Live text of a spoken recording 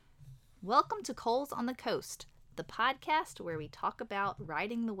Welcome to Coals on the Coast, the podcast where we talk about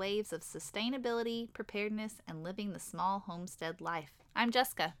riding the waves of sustainability, preparedness, and living the small homestead life. I'm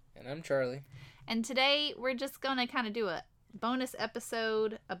Jessica. And I'm Charlie. And today we're just going to kind of do a bonus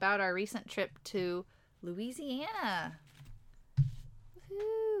episode about our recent trip to Louisiana.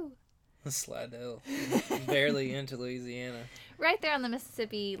 Woohoo! Slidell. Barely into Louisiana. Right there on the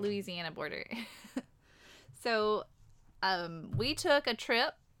Mississippi-Louisiana border. So, we took a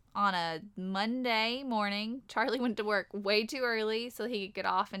trip on a Monday morning. Charlie went to work way too early so he could get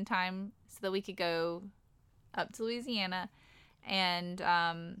off in time so that we could go up to Louisiana, and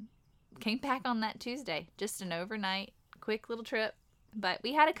came back on that Tuesday. Just an overnight, quick little trip. But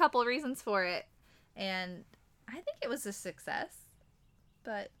we had a couple of reasons for it, and I think it was a success.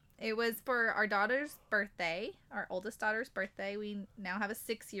 But it was for our daughter's birthday, our oldest daughter's birthday. We now have a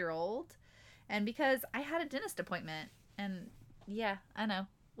 6-year-old. And because I had a dentist appointment. And yeah, I know.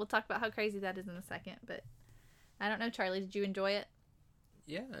 We'll talk about how crazy that is in a second. But I don't know, Charlie, did you enjoy it?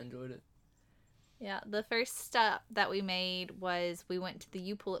 Yeah, I enjoyed it. Yeah, the first stop that we made was we went to the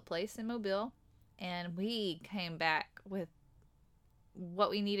U Pull It place in Mobile. And we came back with what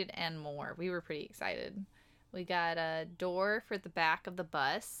we needed and more. We were pretty excited. We got a door for the back of the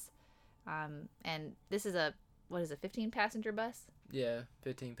bus. And this is a 15-passenger bus? Yeah,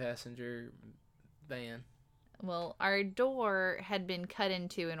 15-passenger van. Well, our door had been cut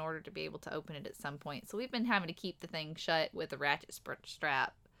into in order to be able to open it at some point. So we've been having to keep the thing shut with a ratchet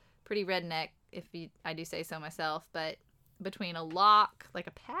strap. Pretty redneck, I do say so myself. But between a lock, like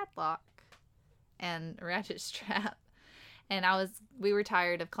a padlock, and a ratchet strap. And we were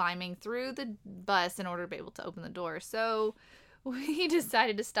tired of climbing through the bus in order to be able to open the door. So we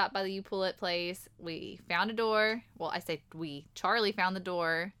decided to stop by the You Pull It place. We found a door. Well, I say we. Charlie found the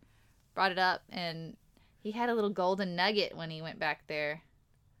door, brought it up, and he had a little golden nugget when he went back there.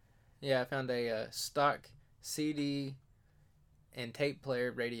 Yeah, I found a stock CD and tape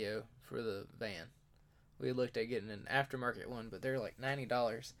player radio for the van. We looked at getting an aftermarket one, but they're like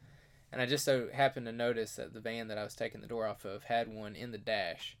 $90. And I just so happened to notice that the van that I was taking the door off of had one in the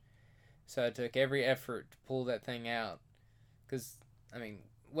dash. So I took every effort to pull that thing out. Because, I mean,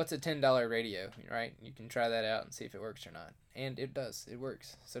 what's a $10 radio, right? You can try that out and see if it works or not. And it does. It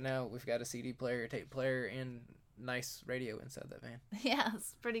works. So now we've got a CD player, tape player, and nice radio inside that van. Yeah,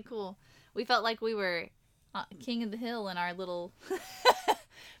 it's pretty cool. We felt like we were king of the hill in our little...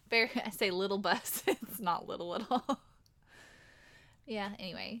 I say little bus. It's not little at all. Yeah,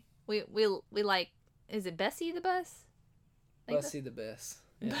 anyway. We like... Is it Bessie the bus? Bessie the best.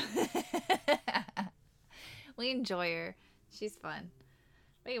 Yeah. We enjoy her. She's fun.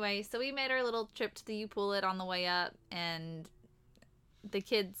 Anyway, so we made our little trip to the You Pull It on the way up, and the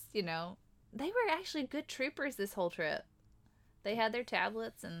kids, they were actually good troopers this whole trip. They had their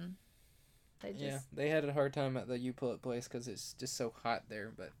tablets, and they had a hard time at the You Pull It place because it's just so hot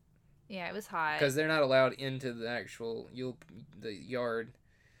there, but... Yeah, it was hot. Because they're not allowed into the actual the yard,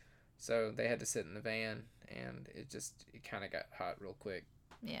 so they had to sit in the van, and it kind of got hot real quick.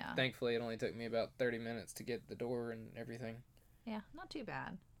 Yeah. Thankfully, it only took me about 30 minutes to get the door and everything. Yeah, not too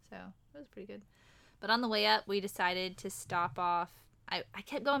bad. So, it was pretty good. But on the way up, we decided to stop off. I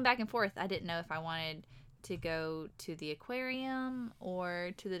kept going back and forth. I didn't know if I wanted to go to the aquarium or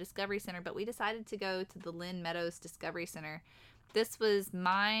to the Discovery Center, but we decided to go to the Lynn Meadows Discovery Center. This was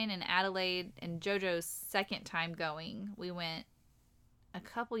mine and Adelaide and JoJo's second time going. We went a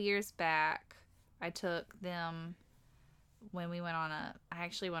couple years back. I took them when we went on I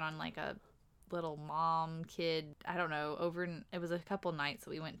actually went on like a little mom kid, I don't know, it was a couple nights that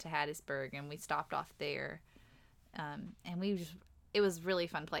we went to Hattiesburg and we stopped off there. And it was a really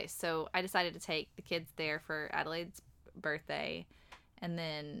fun place. So I decided to take the kids there for Adelaide's birthday. And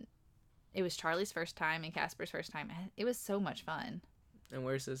then it was Charlie's first time and Casper's first time. It was so much fun. And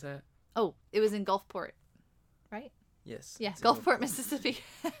where's this at? Oh, it was in Gulfport, right? Yes. Yeah, Gulfport, Mississippi.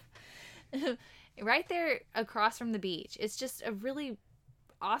 Right there across from the beach. It's just a really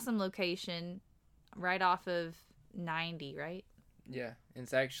awesome location right off of 90, right? Yeah,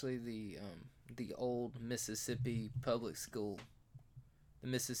 it's actually the old Mississippi public school, the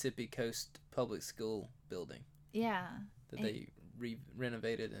Mississippi Coast Public School building. Yeah. That they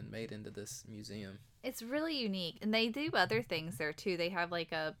renovated and made into this museum. It's really unique, and they do other things there too. They have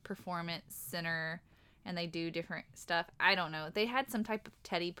like a performance center, and they do different stuff. I don't know. They had some type of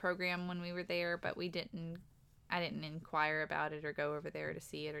teddy program when we were there, but I didn't inquire about it or go over there to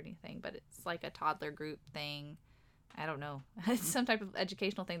see it or anything. But it's like a toddler group thing. I don't know. It's some type of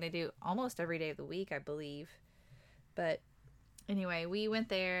educational thing they do almost every day of the week, I believe. But anyway, we went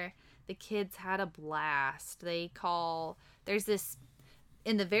there. The kids had a blast. There's this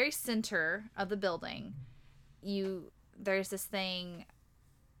in the very center of the building, there's this thing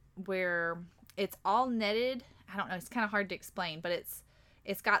where it's all netted. I don't know, it's kind of hard to explain, but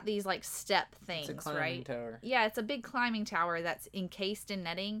it's got these like step things, It's a climbing right? tower. Yeah, it's a big climbing tower that's encased in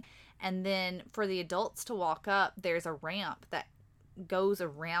netting, and then for the adults to walk up, there's a ramp that goes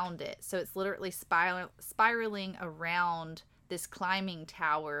around it. So it's literally spiraling around this climbing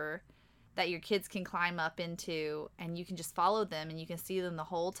tower that your kids can climb up into, and you can just follow them and you can see them the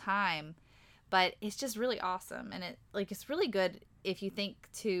whole time. But it's just really awesome, and it's really good if you think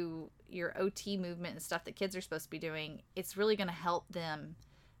to your OT movement and stuff that kids are supposed to be doing. It's really going to help them.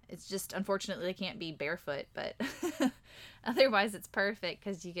 It's just, unfortunately, they can't be barefoot, but otherwise it's perfect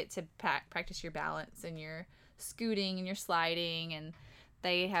because you get to practice your balance and your scooting and your sliding, and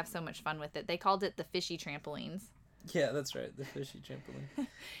they have so much fun with it. They called it the fishy trampolines. Yeah, that's right, the fishy trampoline.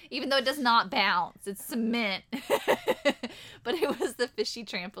 Even though it does not bounce, it's cement. But it was the fishy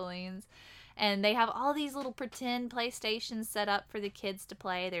trampolines. And they have all these little pretend PlayStations set up for the kids to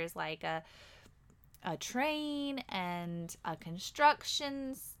play. There's like a train and a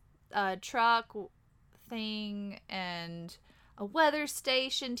construction truck thing and a weather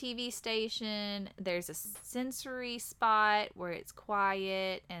station, TV station. There's a sensory spot where it's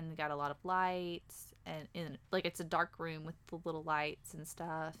quiet and got a lot of lights. And like it's a dark room with the little lights and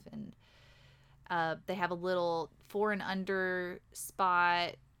stuff. And they have a little 4 and under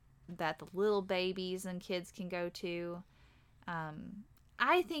spot that the little babies and kids can go to.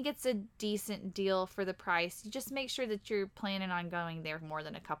 I think it's a decent deal for the price. You just make sure that you're planning on going there more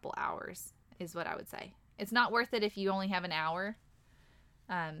than a couple hours is what I would say. It's not worth it if you only have an hour.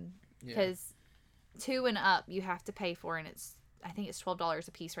 Because 2 and up you have to pay for, and I think it's $12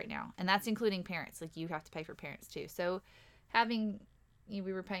 a piece right now. And that's including parents. Like, you have to pay for parents too. So we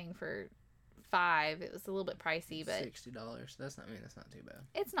were paying for 5, it was a little bit pricey, but $60. That's not too bad.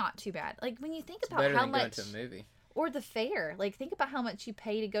 It's not too bad. Like, when you think It's about better how than much, going to a movie. Or the fair. Like, think about how much you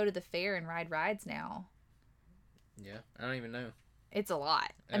pay to go to the fair and ride rides now. Yeah, I don't even know. It's a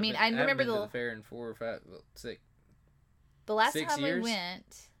lot. I haven't remember been to the fair in 4 or 5, 6. The last 6 time years? we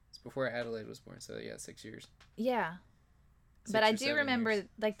went. It's before Adelaide was born, so yeah, 6 years. Yeah. 6 But I or do 7 remember, years.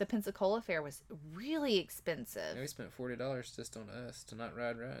 like, the Pensacola fair was really expensive. Yeah, we spent $40 just on us to not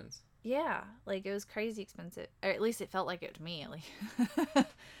ride rides. Yeah, like, it was crazy expensive. Or at least it felt like it to me, at least.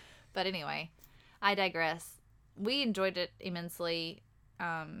 But anyway, I digress. We enjoyed it immensely.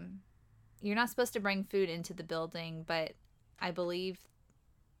 You're not supposed to bring food into the building, but I believe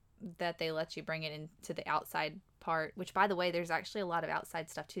that they let you bring it into the outside part, which, by the way, there's actually a lot of outside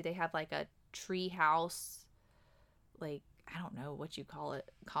stuff, too. They have, like, a tree house, like, I don't know what you call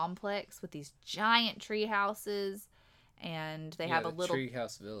it, complex with these giant tree houses. And they have a little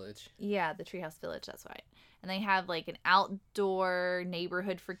treehouse village. Yeah, the treehouse village, that's right. And they have like an outdoor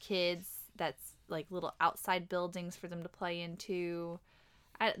neighborhood for kids that's like little outside buildings for them to play into.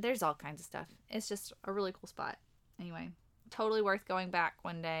 There's all kinds of stuff. It's just a really cool spot. Anyway, totally worth going back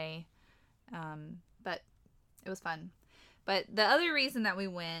one day. But it was fun. But the other reason that we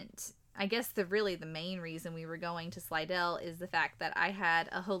went, I guess the main reason we were going to Slidell is the fact that I had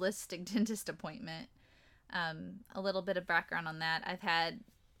a holistic dentist appointment. A little bit of background on that. I've had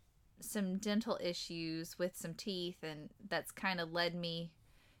some dental issues with some teeth, and that's kind of led me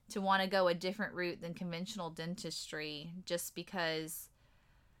to want to go a different route than conventional dentistry, just because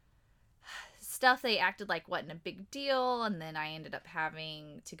stuff they acted like wasn't a big deal, and then I ended up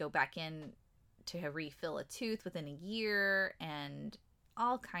having to go back in to refill a tooth within a year, and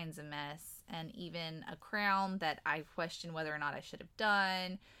all kinds of mess, and even a crown that I questioned whether or not I should have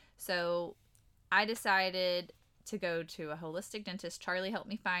done. So I decided to go to a holistic dentist. Charlie helped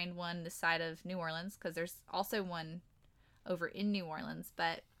me find one this side of New Orleans, because there's also one over in New Orleans,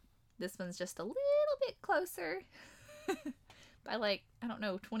 but this one's just a little bit closer by, like, I don't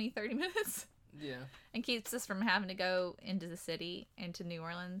know, 20-30 minutes. Yeah. And keeps us from having to go into the city, into New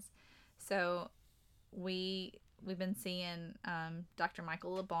Orleans. So we've been seeing Dr.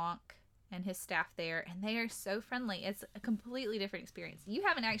 Michael Leblanc and his staff there, and they are so friendly. It's a completely different experience. You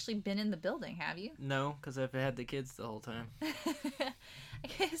haven't actually been in the building, have you? No, because I've had the kids the whole time. I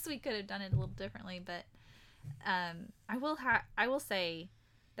guess we could have done it a little differently, but I will say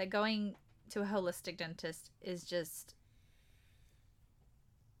that going to a holistic dentist is just,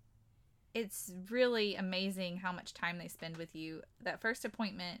 it's really amazing how much time they spend with you. That first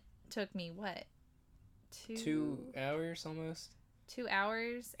appointment took me, what? 2 hours almost? 2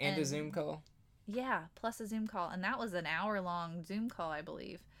 hours. And a Zoom call? Yeah, plus a Zoom call. And that was an hour-long Zoom call, I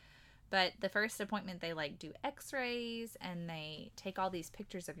believe. But the first appointment, they, like, do x-rays, and they take all these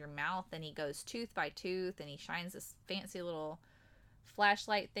pictures of your mouth, and he goes tooth by tooth, and he shines this fancy little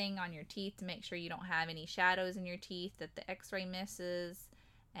flashlight thing on your teeth to make sure you don't have any shadows in your teeth that the x-ray misses.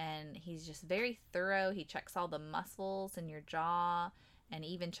 And he's just very thorough. He checks all the muscles in your jaw and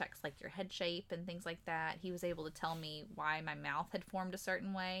even checks like your head shape and things like that. He was able to tell me why my mouth had formed a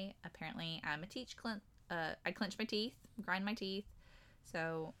certain way. Apparently I'm a I clench my teeth, grind my teeth.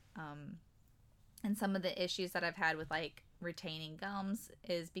 So, and some of the issues that I've had with like retaining gums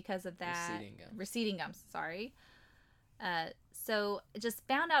is because of that. Receding gums, sorry. So just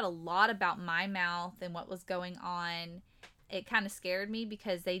found out a lot about my mouth and what was going on. It kind of scared me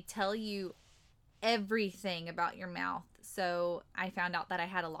because they tell you everything about your mouth. So I found out that I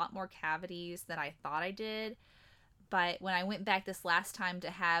had a lot more cavities than I thought I did. But when I went back this last time to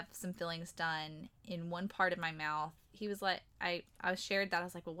have some fillings done in one part of my mouth, he was like, I shared that. I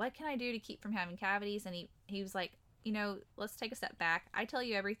was like, well, what can I do to keep from having cavities? And he was like, you know, let's take a step back. I tell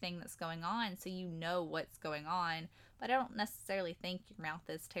you everything that's going on so you know what's going on, but I don't necessarily think your mouth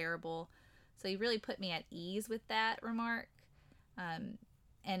is terrible. So he really put me at ease with that remark.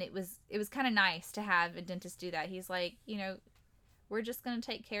 And it was kind of nice to have a dentist do that. He's like, you know, we're just going to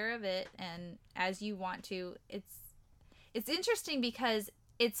take care of it, and as you want to. It's interesting because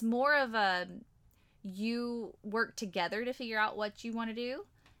it's more of a you work together to figure out what you want to do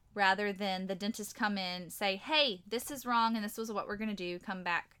rather than the dentist come in, say, hey, this is wrong and this was what we're going to do. Come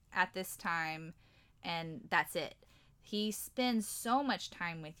back at this time and that's it. He spends so much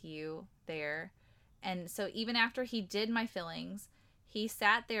time with you there. And so even after he did my fillings, he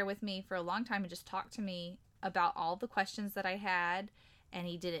sat there with me for a long time and just talked to me about all the questions that I had. And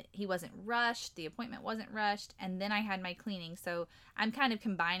he wasn't rushed. The appointment wasn't rushed. And then I had my cleaning. So I'm kind of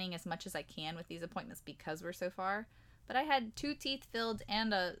combining as much as I can with these appointments because we're so far. But I had 2 teeth filled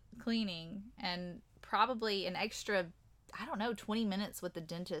and a cleaning and probably an extra, 20 minutes with the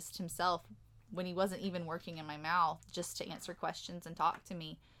dentist himself when he wasn't even working in my mouth just to answer questions and talk to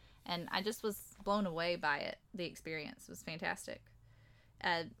me. And I just was blown away by it. The experience was fantastic.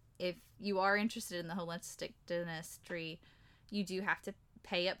 If you are interested in the holistic dentistry, you do have to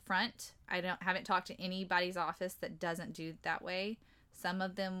pay up front. I haven't talked to anybody's office that doesn't do it that way. Some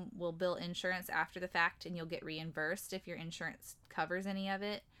of them will bill insurance after the fact and you'll get reimbursed if your insurance covers any of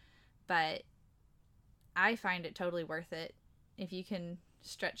it. But I find it totally worth it if you can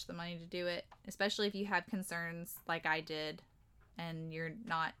stretch the money to do it, especially if you have concerns like I did and you're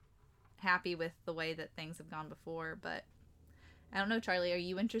not happy with the way that things have gone before. But I don't know, Charlie, are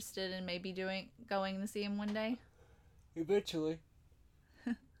you interested in maybe going to see him one day? Eventually.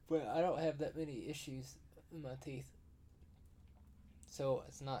 But I don't have that many issues with my teeth. So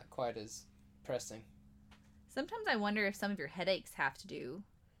it's not quite as pressing. Sometimes I wonder if some of your headaches have to do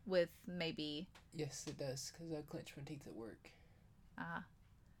with maybe... Yes, it does, because I clench my teeth at work.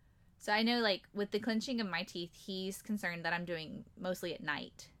 So I know, like, with the clenching of my teeth, he's concerned that I'm doing mostly at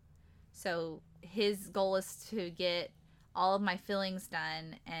night. So his goal is to get all of my fillings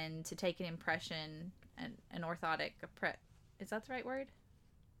done and to take an impression, an orthotic... Is that the right word?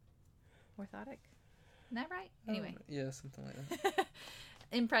 Orthotic? Isn't that right? Anyway. Yeah, something like that.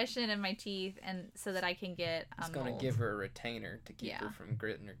 Impression of my teeth, and so that I can get It's going to give her a retainer to keep her from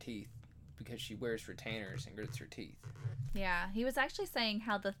gritting her teeth because she wears retainers and grits her teeth. Yeah, he was actually saying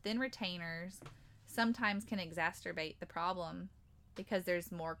how the thin retainers sometimes can exacerbate the problem because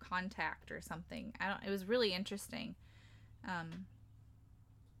there's more contact or something. It was really interesting.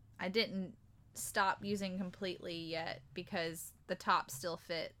 I didn't stop using completely yet because the top still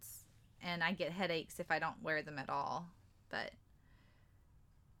fits and I get headaches if I don't wear them at all. But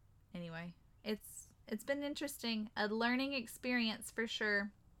anyway, it's been interesting, a learning experience for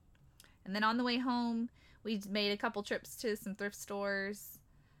sure. And then on the way home, we made a couple trips to some thrift stores,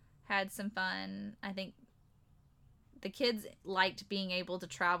 had some fun. I think the kids liked being able to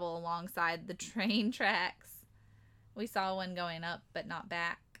travel alongside the train tracks. We saw one going up but not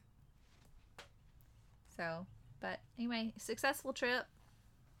back. So, but anyway, successful trip.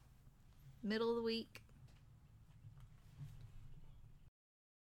 Middle of the week.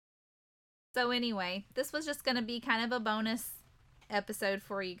 So anyway, this was just going to be kind of a bonus episode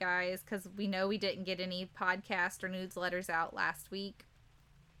for you guys because we know we didn't get any podcast or newsletters out last week.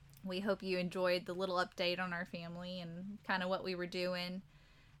 We hope you enjoyed the little update on our family and kind of what we were doing.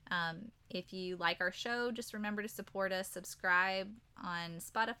 If you like our show, just remember to support us. Subscribe on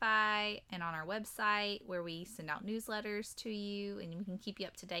Spotify and on our website where we send out newsletters to you and we can keep you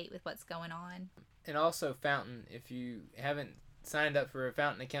up to date with what's going on. And also Fountain, if you haven't signed up for a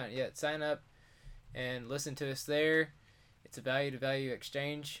Fountain account yet, sign up and listen to us there. It's a value-to-value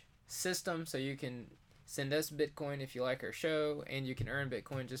exchange system, so you can send us Bitcoin if you like our show, and you can earn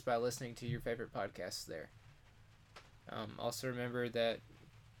Bitcoin just by listening to your favorite podcasts there. Also remember that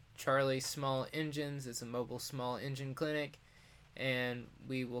Charlie Small Engines is a mobile small engine clinic, and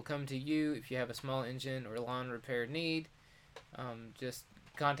we will come to you if you have a small engine or lawn repair need. Just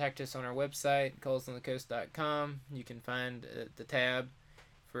contact us on our website, colesonthecoast.com. You can find the tab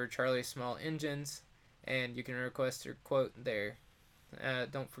for Charlie Small Engines, and you can request your quote there.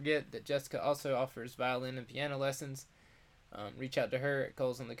 Don't forget that Jessica also offers violin and piano lessons. Reach out to her at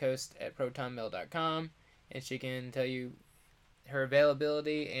colesonthecoast@protonmail.com, and she can tell you her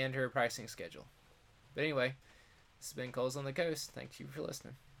availability and her pricing schedule. But anyway, this has been Coles on the Coast. Thank you for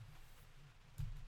listening.